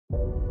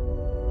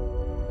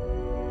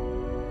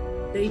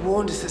They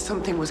warned us that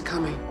something was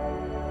coming.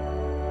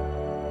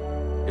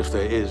 If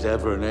there is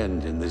ever an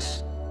end in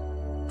this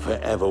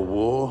forever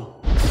war,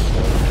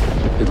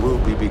 it will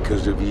be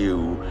because of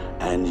you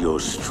and your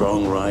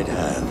strong right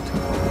hand.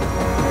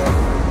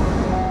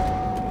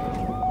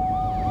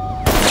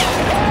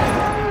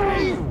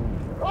 Hey!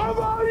 I'm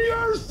on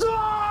your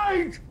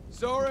side!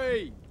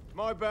 Sorry,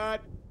 my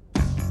bad.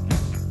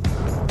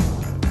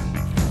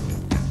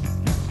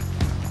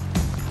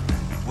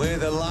 We're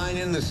the line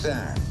in the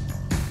sand.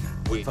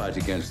 We fight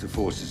against the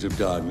forces of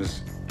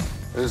darkness.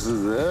 This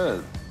is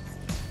it.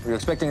 We're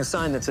expecting a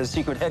sign that says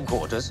secret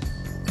headquarters.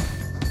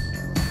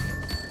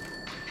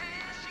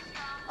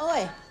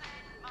 Oi,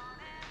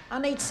 I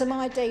need some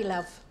ID,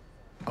 love.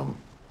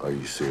 Are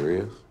you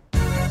serious?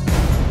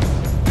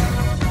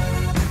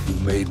 You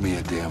made me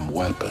a damn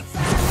weapon.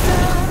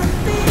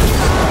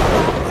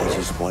 I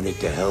just wanted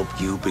to help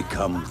you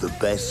become the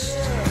best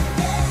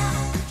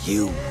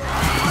you.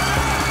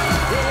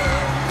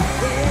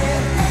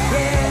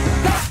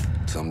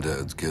 Some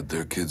dads get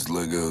their kids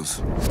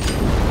Legos.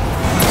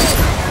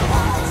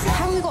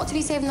 Haven't we got to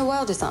be saving the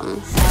world or something?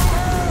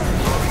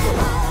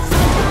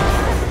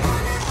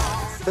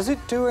 Does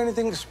it do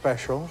anything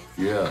special?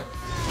 Yeah.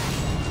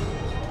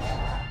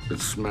 It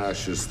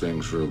smashes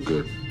things real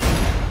good.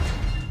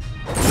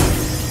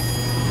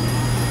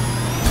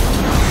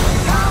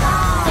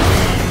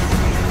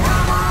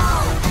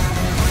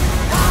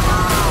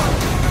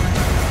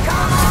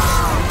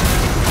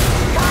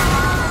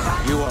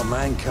 You are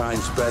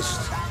mankind's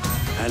best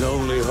and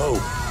only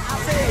hope.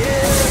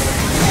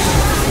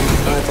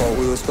 I thought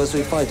we were supposed to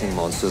be fighting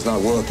monsters,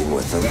 not working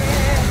with them.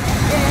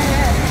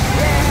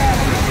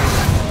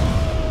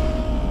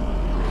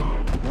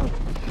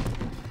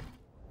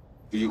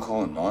 Who you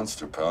calling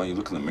monster, pal? You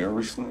look in the mirror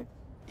recently?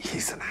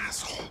 He's an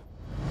asshole.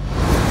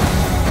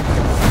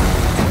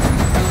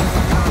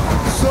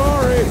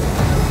 Sorry!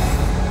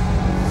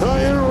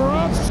 I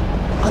interrupt!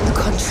 On the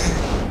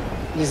contrary,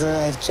 you've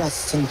arrived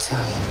just in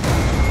time.